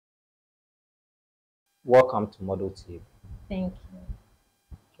Welcome to Model TV. Thank you.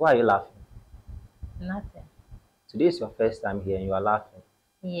 Why are you laughing? Nothing. Today is your first time here and you are laughing.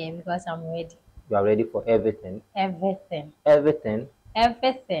 Yeah, because I'm ready. You are ready for everything. Everything. Everything. A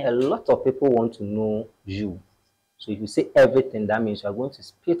Everything. lot of people want to know you. So if you say everything, that means you are going to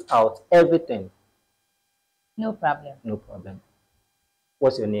spit out everything. No problem. No problem.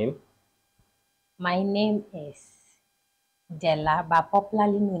 What's your name? My name is Della, but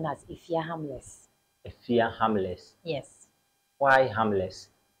popularly known as Efya Harmless. Efya Harmless. Yes. Why harmless?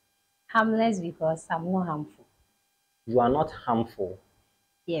 Harmless because I'm not harmful. You are not harmful.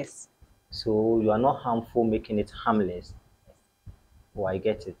 Yes. So you are not harmful, making it harmless. Oh, I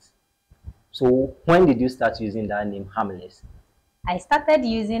get it. So when did you start using that name, harmless? I started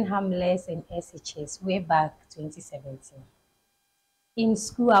using Harmless in SHS way back 2017. In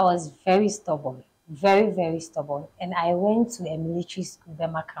school, I was very stubborn. Very, very stubborn. And I went to a military school,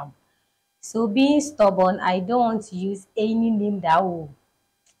 Bema camp. So being stubborn, I don't want to use any name that will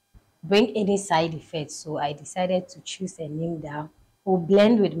bring any side effects. So I decided to choose a name that will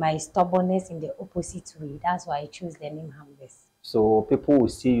blend with my stubbornness in the opposite way. That's why I chose the name Harmless. So people will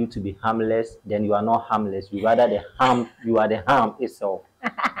see you to be harmless, then you are not harmless. You rather the harm, you are the harm itself.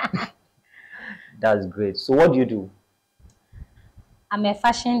 That's great. So what do you do? I'm a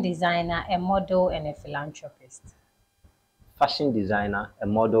fashion designer, a model, and a philanthropist. Fashion designer, a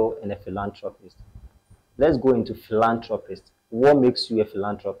model, and a philanthropist. Let's go into philanthropist. What makes you a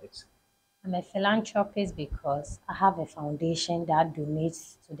philanthropist? I'm a philanthropist because I have a foundation that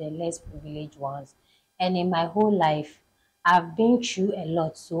donates to the less privileged ones. And in my whole life, I've been through a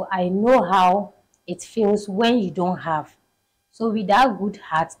lot. So I know how it feels when you don't have. So with that good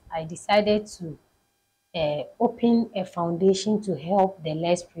heart, I decided to open a foundation to help the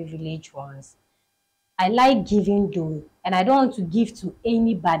less privileged ones. I like giving though, and I don't want to give to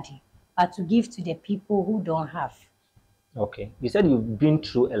anybody, but to give to the people who don't have. Okay. You said you've been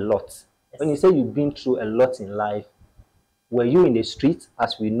through a lot. When you Yes. say you've been through a lot in life, were you in the street,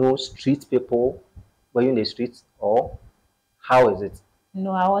 as we know, street people? Were you in the streets, or how is it?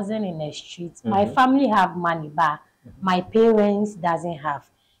 No, I wasn't in the streets. My Mm-hmm. family have money, but my parents doesn't have.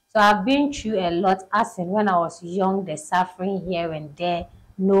 So I've been through a lot. As in when I was young, the suffering here and there,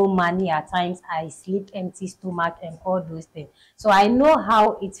 no money. At times I sleep empty stomach and all those things. So I know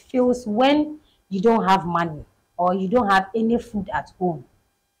how it feels when you don't have money or you don't have any food at home.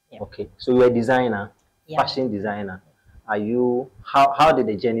 Yeah. Okay. So you're a designer, Yeah. fashion designer. Are you, how did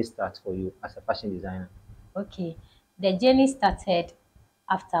the journey start for you as a fashion designer? Okay. The journey started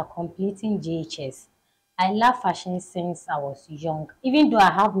after completing JHS. I love fashion since I was young. Even though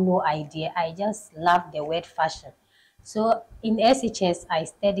I have no idea, I just love the word fashion. So in SHS, I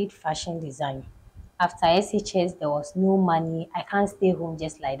studied fashion design. After SHS, there was no money. I can't stay home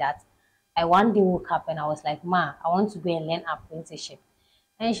just like that. I one day woke up and I was like, Ma, I want to go and learn apprenticeship.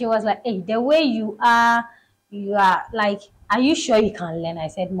 And she was like, hey, the way you are like, are you sure you can learn? I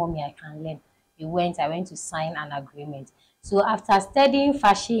said, Mommy, I can learn. I went to sign an agreement. So after studying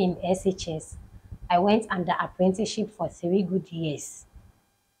fashion in SHS, I went under apprenticeship for 3 good years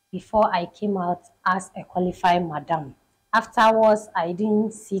before I came out as a qualified madam. Afterwards, I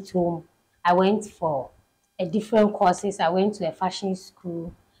didn't sit home. I went for a different courses. I went to a fashion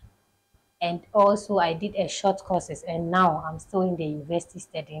school and also I did a short courses and now I'm still in the university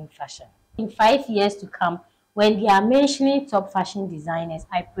studying fashion. In 5 years to come, when they are mentioning top fashion designers,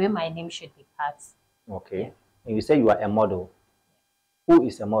 I pray my name should be part. Yeah. Okay. And you say you are a model. Who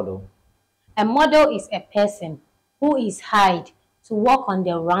is a model? A model is a person who is hired to walk on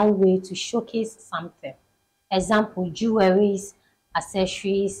the runway to showcase something. Example, jewelries,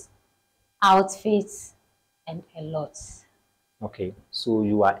 accessories, outfits, and a lot. Okay. So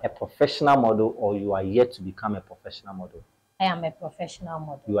you are a professional model, or you are yet to become a professional model? I am a professional You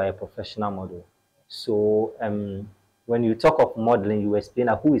model. are a professional model. So when you talk of modeling, you explain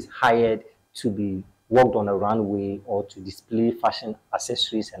who is hired to be walked on a runway or to display fashion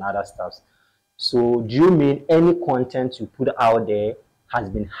accessories and other stuff. So do you mean any content you put out there has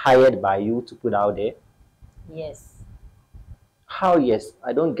been hired by you to put out there? Yes. How? Yes,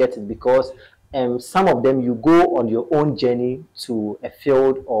 I don't get it, because some of them you go on your own journey to a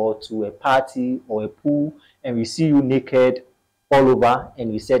field or to a party or a pool, and we see you naked all over,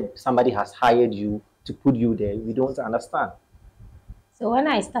 and we said somebody has hired you to put you there. We don't understand. So when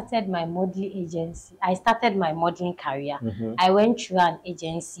I started my modeling agency, I started my modeling career. Mm-hmm. I went through an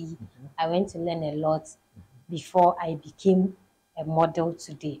agency. I went to learn a lot before I became a model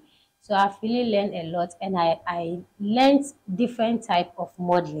today. So I've really learned a lot and I learned different type of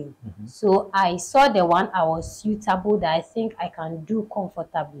modeling. So I saw the one I was suitable that I think I can do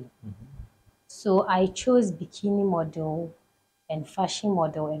comfortably. So I chose bikini model and fashion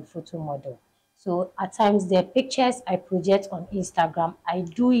model and photo model. So at times the pictures I project on Instagram, I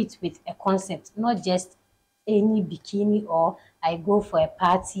do it with a concept, not just any bikini, or I go for a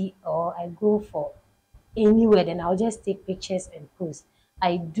party or I go for anywhere, then I'll just take pictures and post.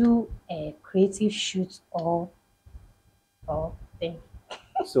 I do a creative shoot or thing.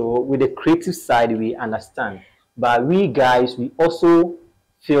 So with the creative side, we understand. But we guys, we also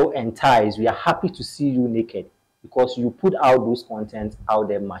feel enticed. We are happy to see you naked because you put out those contents out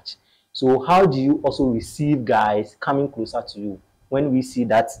there much. So how do you also receive guys coming closer to you when we see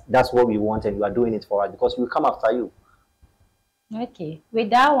that that's what we want and you are doing it for us because we come after you? Okay, with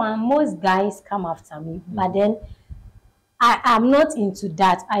that one, most guys come after me, but then I am not into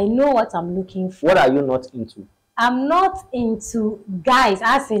that. I know what I'm looking for. What are you not into? I'm not into guys,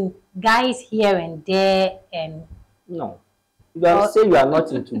 as in guys here and there, and No. You are say you are not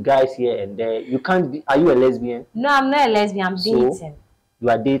into guys here and there. You can't be. Are you a lesbian? no, I'm not a lesbian. I'm So dating. you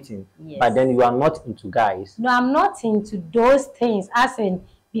are dating, Yes. but then you are not into guys. No, I'm not into those things. As in,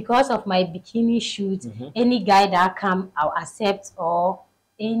 because of my bikini shoot, any guy that come, I'll accept, or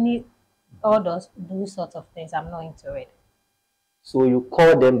any all those sorts of things. I'm not into it. So you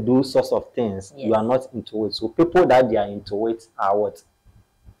call them those sorts of things. Yes. You are not into it. So people that they are into it are what?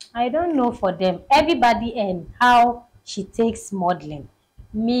 I don't know for them. Everybody and how she takes modeling.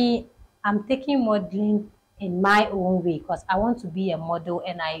 Me, I'm taking modeling in my own way because I want to be a model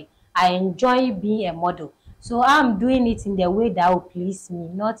and I enjoy being a model. So I'm doing it in the way that will please me,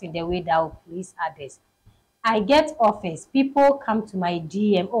 not in the way that will please others. I get offers. People come to my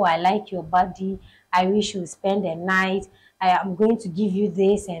DM, oh, I like your body. I wish you spend a night. I am going to give you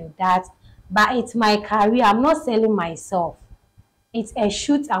this and that. But it's my career. I'm not selling myself. It's a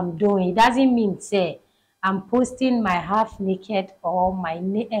shoot I'm doing. It doesn't mean say I'm posting my half naked or my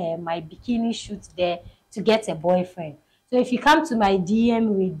bikini shoot there to get a boyfriend. So if you come to my DM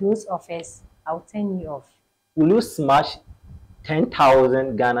with those offers, I'll turn you off. Will you smash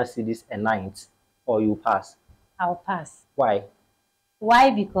 10,000 Ghana cedis a night or you pass? I'll pass. Why? Why?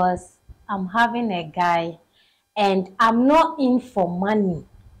 Because I'm having a guy and I'm not in for money.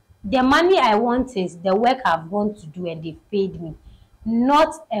 The money I want is the work I've gone to do and they've paid me.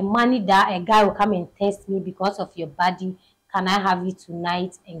 Not a money that a guy will come and test me because of your body. Can I have it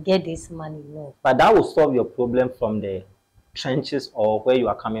tonight and get this money? No. But that will solve your problem from the trenches or where you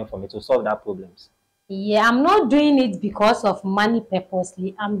are coming from. It will solve that problems. Yeah, I'm not doing it because of money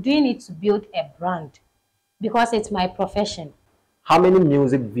purposely. I'm doing it to build a brand because it's my profession. How many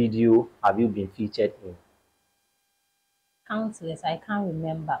music video have you been featured in? Countless, I can't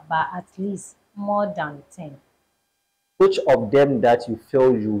remember, but at least more than 10. Which of them that you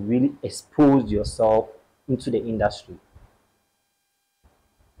feel you really exposed yourself into the industry?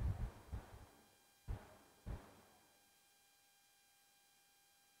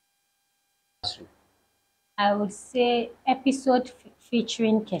 I would say episode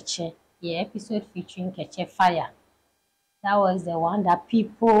featuring Keche. Yeah, episode featuring Keche Fire. That was the one that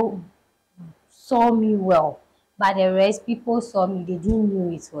people saw me well. But the rest, people saw me, they didn't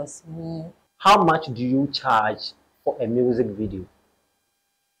know it was me. How much do you charge for a music video?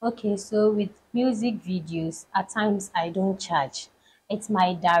 Okay, so with music videos, at times I don't charge. It's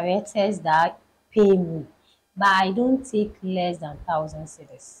my directors that pay me. But I don't take less than 1,000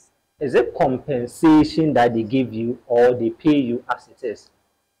 cedis. Is it compensation that they give you or they pay you as it is?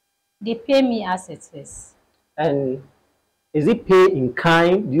 They pay me as it is. And is it pay in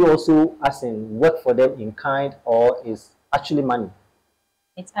kind? Do you also as in work for them in kind or is actually money?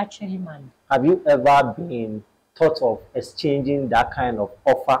 It's actually money. Have you ever been thought of exchanging that kind of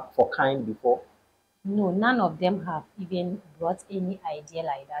offer for kind before? No, none of them have even brought any idea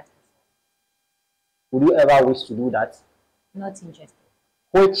like that before. Would you ever wish to do that? Not interested.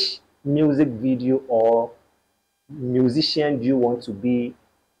 Which music video or musician do you want to be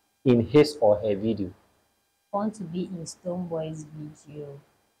in his or her video? I want to be in Stoneboy's video.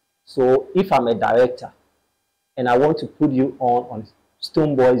 So if I'm a director and I want to put you on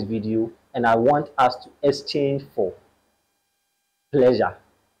Stoneboy's video and I want us to exchange for pleasure,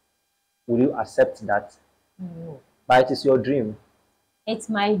 will you accept that? No. But it is your dream. It's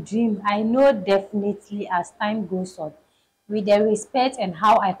my dream. I know definitely as time goes on, with the respect and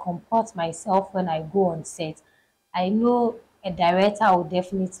how I comport myself when I go on set, I know a director will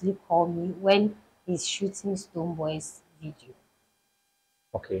definitely call me when he's shooting Stoneboy's video.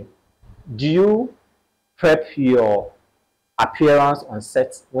 Okay. Do you prep your appearance on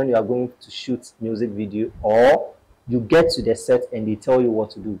set when you are going to shoot music video or you get to the set and they tell you what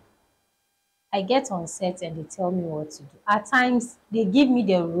to do? I get on set and they tell me what to do. At times, they give me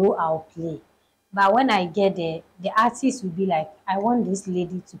the role I'll play. But when I get there, the artist will be like, I want this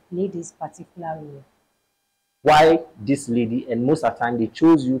lady to play this particular role. Why this lady? And most of the time they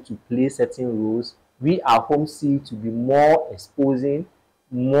chose you to play certain roles. We are home see to be more exposing,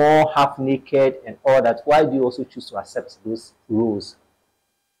 more half naked and all that. Why do you also choose to accept those roles?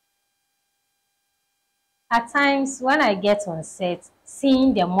 At times, when I get on set,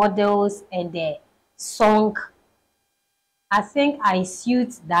 seeing the models and the song, I think I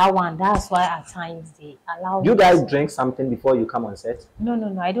suit that one. That's why at times they allow Do you me guys to. drink something before you come on set? No, no,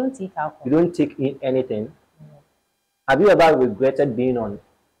 no, I don't take alcohol. You don't take in anything? Have you ever regretted being on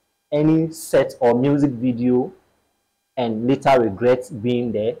any set or music video and later regret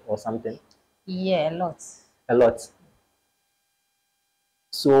being there or something? Yeah, a lot. A lot.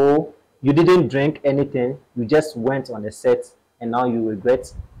 So you didn't drink anything, you just went on the set and now you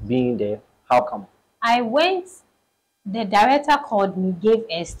regret being there. How come? I went, the director called me, gave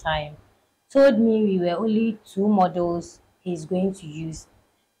us time, told me we were only two models he's going to use.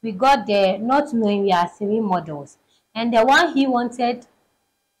 We got there not knowing we are three models. And the one he wanted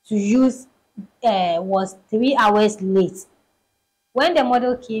to use was 3 hours late. When the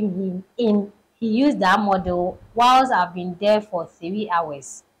model came in, he used that model whilst I've been there for 3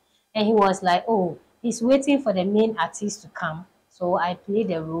 hours. And he was like, oh, he's waiting for the main artist to come. So I played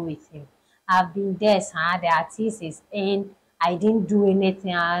the role with him. I've been there, sir. The artist is in. I didn't do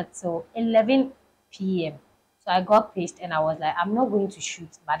anything until 11 p.m. So I got pissed and I was like, I'm not going to shoot,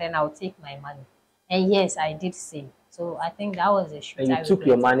 but then I'll take my money. And yes, I did sing. So I think that was a shoot. And you took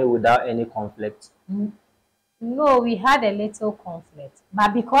your money without any conflict? No, we had a little conflict.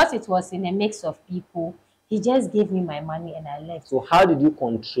 But because it was in a mix of people, he just gave me my money and I left. So how did you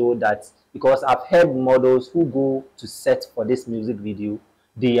control that? Because I've heard models who go to set for this music video,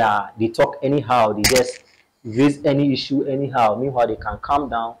 they talk anyhow, they just raise any issue anyhow. Meanwhile, they can calm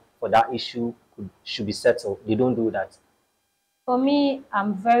down for that issue should be settled. They don't do that. For me,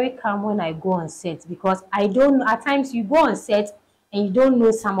 I'm very calm when I go on set because I don't, at times you go on set and you don't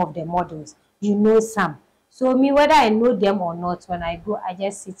know some of the models, you know some. So me, whether I know them or not, when I go, I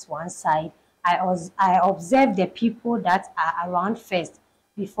just sit one side. I observe the people that are around first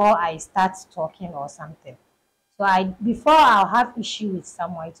before I start talking or something. So before I'll have issue with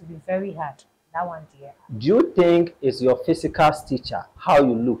someone, it will be very hard. That one, dear. Do you think it's your physical stature, how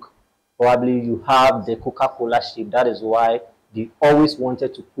you look? Probably you have the Coca-Cola shape. That is why they always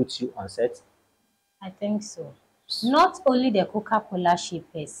wanted to put you on set. I think so. Not only the Coca-Cola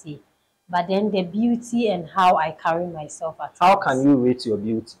shape per se, but then the beauty and how I carry myself at How times. can you rate your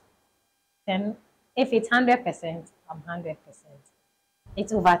beauty? Then, if it's 100%, I'm 100%.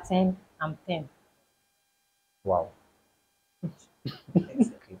 It's over 10, I'm 10. Wow.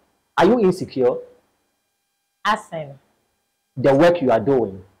 Okay. Are you insecure? Asen, The work you are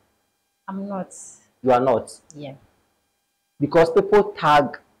doing, I'm not. you are not. Yeah. Because people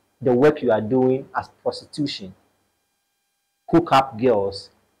tag the work you are doing as prostitution, hook up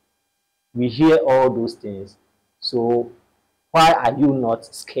girls. We hear all those things. So why are you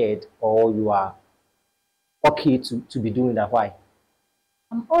not scared or you are okay to be doing that? Why?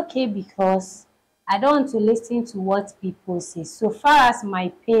 I'm okay because I don't want to listen to what people say. So far as my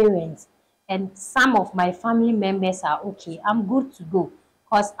parents and some of my family members are okay, I'm good to go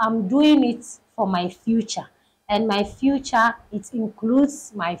because I'm doing it for my future. And my future, it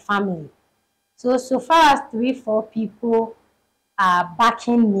includes my family. So far as 3, 4 people are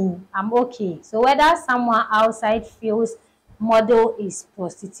backing me, I'm okay. So whether someone outside feels model is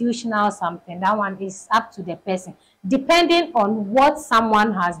prostitutional or something, that one is up to the person. Depending on what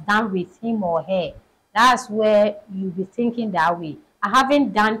someone has done with him or her, that's where you'll be thinking that way. I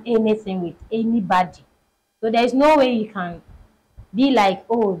haven't done anything with anybody. So there's no way you can be like,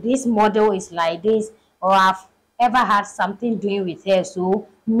 oh, this model is like this, or I've ever had something doing with her. So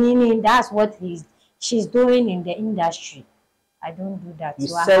meaning that's what she's doing in the industry. I don't do that. You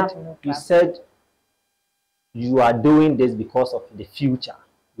So I said have no you problem. said you are doing this because of the future.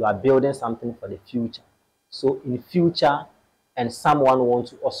 You are building something for the future. So in future, and someone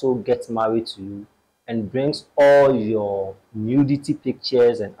wants to also get married to you and brings all your nudity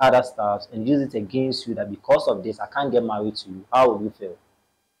pictures and other stuff and use it against you that because of this I can't get married to you. How will you feel?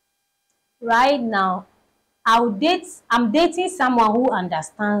 Right now, I'm dating someone who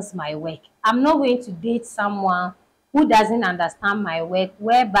understands my work. I'm not going to date someone who doesn't understand my work,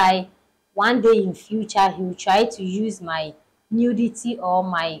 whereby one day in future he will try to use my nudity or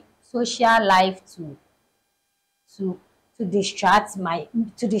my social life to to distract me.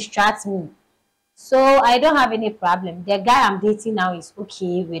 So I don't have any problem. The guy I'm dating now is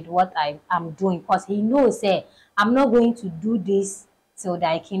okay with what I'm doing because he knows I'm not going to do this till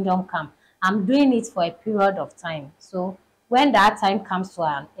thy kingdom come. I'm doing it for a period of time. So when that time comes to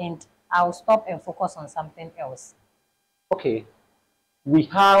an end, I'll stop and focus on something else. Okay, we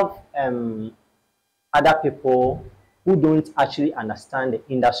have other people who don't actually understand the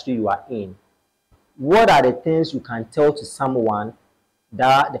industry you are in. What are the things you can tell to someone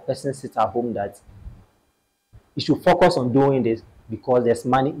that the person sits at home that you should focus on doing this because there's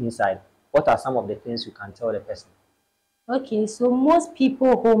money inside? What are some of the things you can tell the person? Okay, so most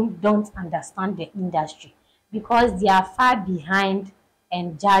people home don't understand the industry because they are far behind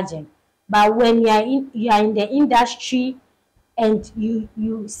and judging. But when you are in the industry and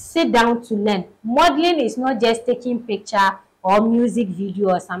you sit down to learn, modeling is not just taking picture or music video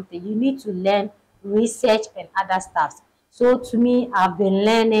or something. You need to learn research and other stuff. So to me, I've been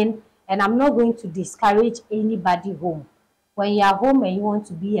learning, and I'm not going to discourage anybody home. When you're home and you want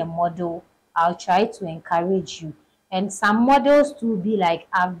to be a model, I'll try to encourage you. And some models to be like,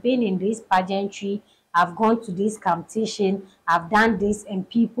 I've been in this pageantry, I've gone to this competition, I've done this, and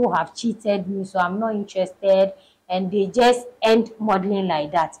people have cheated me, so I'm not interested. And they just end modeling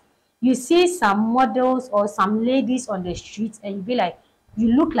like that. You see some models or some ladies on the streets, and you be like,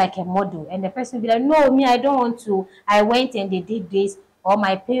 you look like a model, and the person will be like, no, me, I don't want to, I went and they did this, or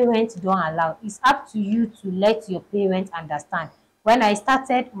my parents don't allow. It's up to you to let your parents understand. When I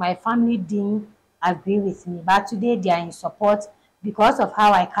started, my family didn't agree with me, but today they are in support because of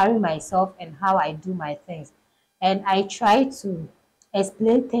how I carry myself and how I do my things. And I try to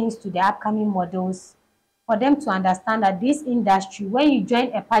explain things to the upcoming models for them to understand that this industry, when you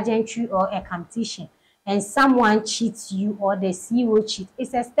join a pageantry or a competition and someone cheats you or the CEO cheats,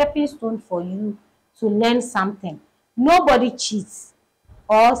 it's a stepping stone for you to learn something. Nobody cheats.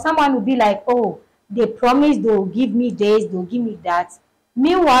 Or someone will be like, oh, they promised they'll give me this, they'll give me that.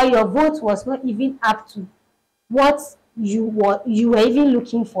 Meanwhile, your vote was not even up to what you were even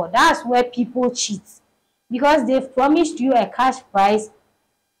looking for. That's where people cheat. Because they've promised you a cash prize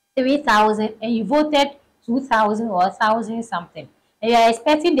 3,000 and you voted 2,000 or 1,000 something. And you're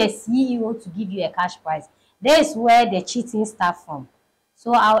expecting the CEO to give you a cash prize. That is where the cheating starts from.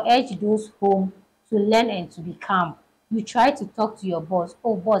 So I'll urge those home to learn and to be calm. You try to talk to your boss.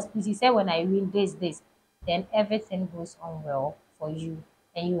 Oh, boss, please, you said when I win this, then everything goes on well for you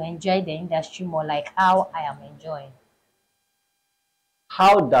and you enjoy the industry more like how I am enjoying.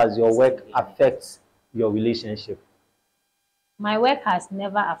 How does your work affect your relationship? My work has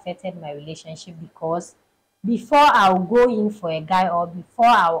never affected my relationship because before I'll go in for a guy or before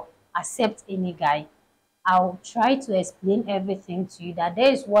I'll accept any guy, I'll try to explain everything to you that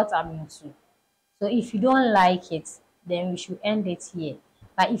there is what I'm into. So if you don't like it, then we should end it here.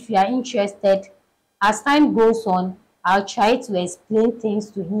 But if you are interested, as time goes on, I'll try to explain things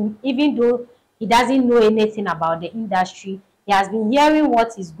to him, even though he doesn't know anything about the industry. He has been hearing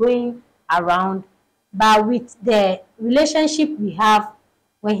what is going around. But with the relationship we have,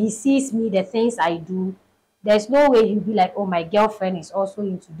 when he sees me, the things I do, there's no way he'll be like, oh, my girlfriend is also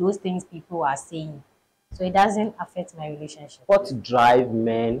into those things people are saying. So it doesn't affect my relationship. What drive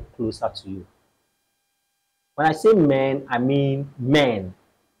men closer to you? When I say men, I mean men.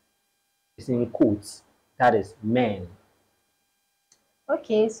 It's in quotes. That is men.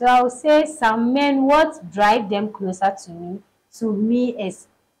 Okay, so I would say some men, what drive them closer to me is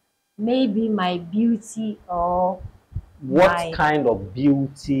maybe my beauty or What kind of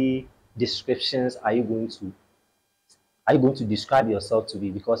beauty descriptions are you going to describe yourself to be?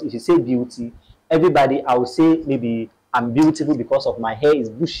 Because if you say beauty, everybody, I would say maybe I'm beautiful because of my hair is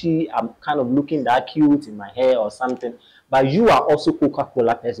bushy, I'm kind of looking that cute in my hair or something. But you are also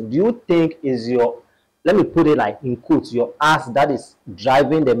Coca-Cola person. Do you think is your, let me put it like in quotes, your ass that is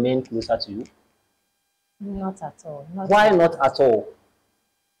driving the men closer to you? Not at all. Why not at all?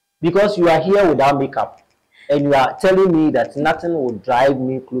 Because you are here without makeup and you are telling me that nothing will drive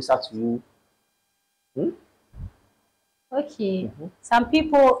me closer to you. Okay. Some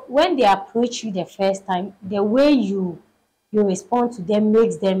people, when they approach you the first time, the way you respond to them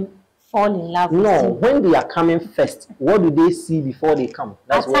makes them fall in love with No, you. when they are coming first, what do they see before they come?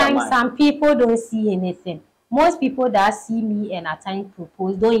 That's At where times, am I. some people don't see anything. Most people that see me and at times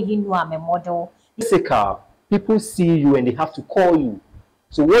propose don't even know I'm a model. Physical, people see you and they have to call you.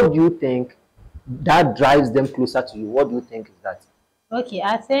 So what do you think that drives them closer to you? What do you think is that? Okay,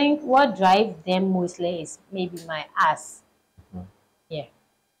 I think what drives them mostly is maybe my ass. Yeah.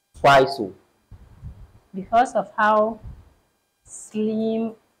 Why so? Because of how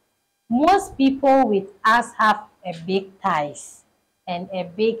slim. Most people with us have a big thighs and a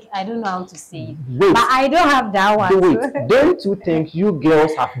big, I don't know how to say it, Wait, but I don't have that one. wait, don't you think you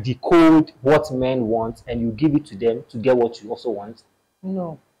girls have decoded what men want and you give it to them to get what you also want?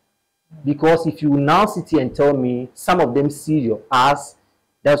 No, Because if you now sit here and tell me some of them see your ass,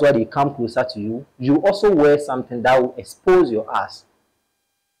 that's why they come closer to you, you also wear something that will expose your ass.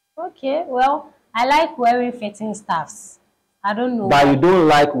 Okay, well, I like wearing fitting stuffs. I don't know But you why. don't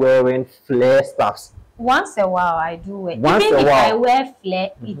like wearing flare stuffs. Once a while, I do wear. Once Even a if I while. wear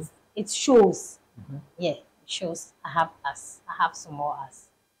flare, it shows. Yeah, it shows. I have ass. I have small ass.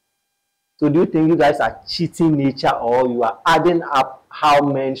 So do you think you guys are cheating nature, or you are adding up how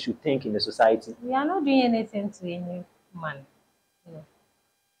men should think in the society? We are not doing anything to any man. No.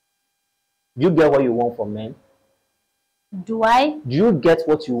 Do you get what you want from men? Do I? Do you get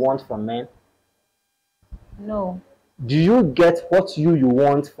what you want from men? No. Do you get what you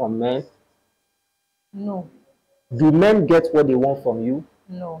want from men? No. Do men get what they want from you?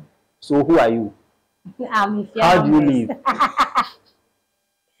 No. So who are you? I'm if you're How do you harmless. live?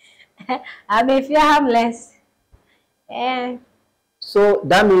 I'm if you're harmless. Eh, So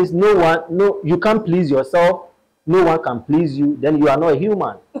that means no one, no, you can't please yourself, no one can please you, then you are not a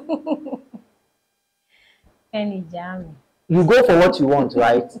human. Penny Jam. You go for what you want,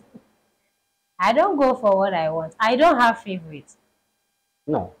 right? I don't go for what I want. I don't have favorites.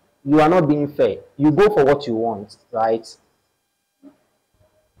 No, you are not being fair. You go for what you want, right?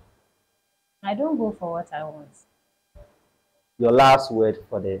 I don't go for what I want. Your last word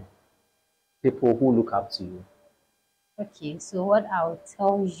for the people who look up to you. Okay, so what I'll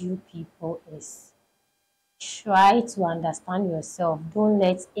tell you people is try to understand yourself. Don't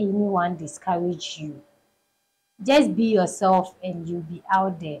let anyone discourage you. Just be yourself and you'll be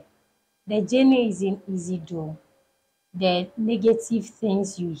out there. The journey isn't easy though. The negative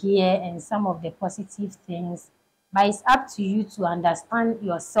things you hear and some of the positive things, but it's up to you to understand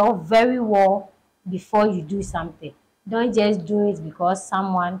yourself very well before you do something. Don't just do it because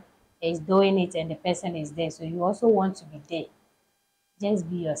someone is doing it and the person is there, so you also want to be there. Just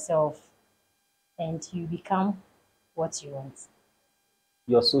be yourself and you become what you want.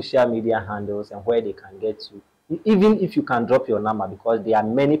 Your social media handles and where they can get you. Even if you can drop your number, because there are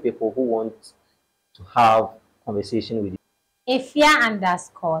many people who want to have conversation with you.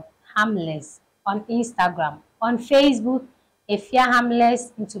 Efya_harmless on Instagram. On Facebook, Efya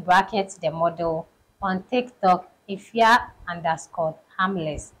Harmless into brackets the model. On TikTok,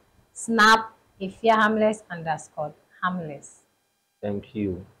 Efya_harmless. Snap, Efya_harmless_harmless. Thank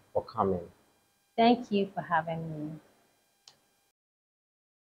you for coming. Thank you for having me.